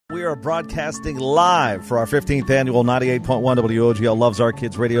We are broadcasting live for our 15th annual 98.1 WOGL Loves Our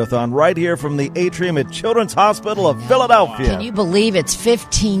Kids Radioathon right here from the atrium at Children's Hospital of Philadelphia. Can you believe it's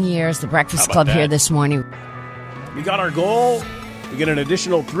 15 years, the Breakfast Club here this morning. We got our goal. We get an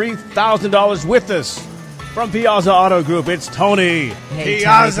additional $3,000 with us from Piazza Auto Group. It's Tony. Hey,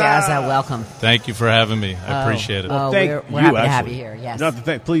 Piazza. Tony Piazza, welcome. Thank you for having me. I appreciate it. Well, we're happy to have you here,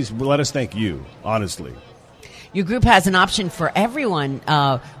 yes. Please let us thank you, honestly. Your group has an option for everyone.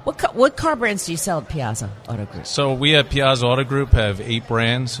 What car brands do you sell at Piazza Auto Group? So we at Piazza Auto Group have 8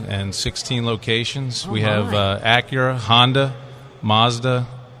 brands and 16 locations. We have Acura, Honda, Mazda,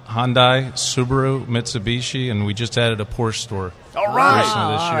 Hyundai, Subaru, Mitsubishi, and we just added a Porsche store. All right.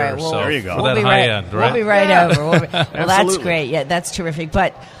 This year. Well, so there you go. For that high end, right? We'll be right over. Well, that's great. Yeah, that's terrific.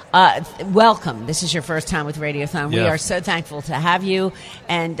 But welcome. This is your first time with Radioathon. We are so thankful to have you.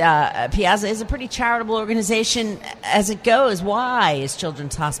 And Piazza is a pretty charitable organization as it goes. Why is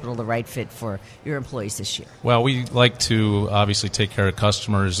Children's Hospital the right fit for your employees this year? Well, we like to obviously take care of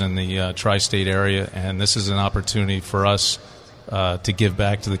customers in the tri-state area, and this is an opportunity for us to give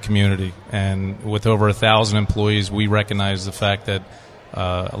back to the community. And with over 1,000 employees, we recognize the fact that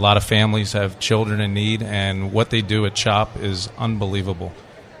a lot of families have children in need, and what they do at CHOP is unbelievable.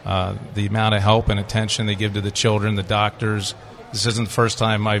 The amount of help and attention they give to the children, the doctors. This isn't the first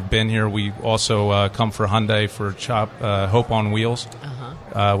time I've been here. We also come for Hyundai for CHOP Hope on Wheels,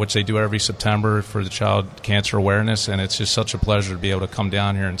 which they do every September for the child cancer awareness, and it's just such a pleasure to be able to come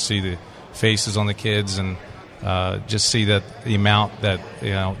down here and see the faces on the kids and just see that the amount that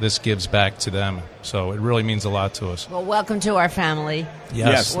this gives back to them. So it really means a lot to us. Well, welcome to our family.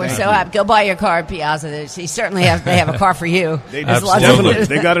 Yes, we're so happy. Go buy your car at Piazza. They certainly have a car for you. They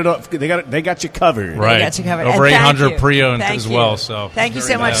got it up. They got you covered. Right. They got you covered. Over and 800 pre-owned as well. So thank you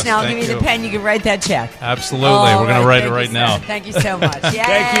so much. Now I'll give you the pen. You can write that check. Absolutely. We're going to write it right now. Thank you so much. Yay,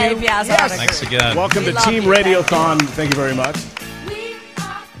 Thank you. Piazza. Yes. Thanks again. Welcome to Team Radioathon. Thank you very much.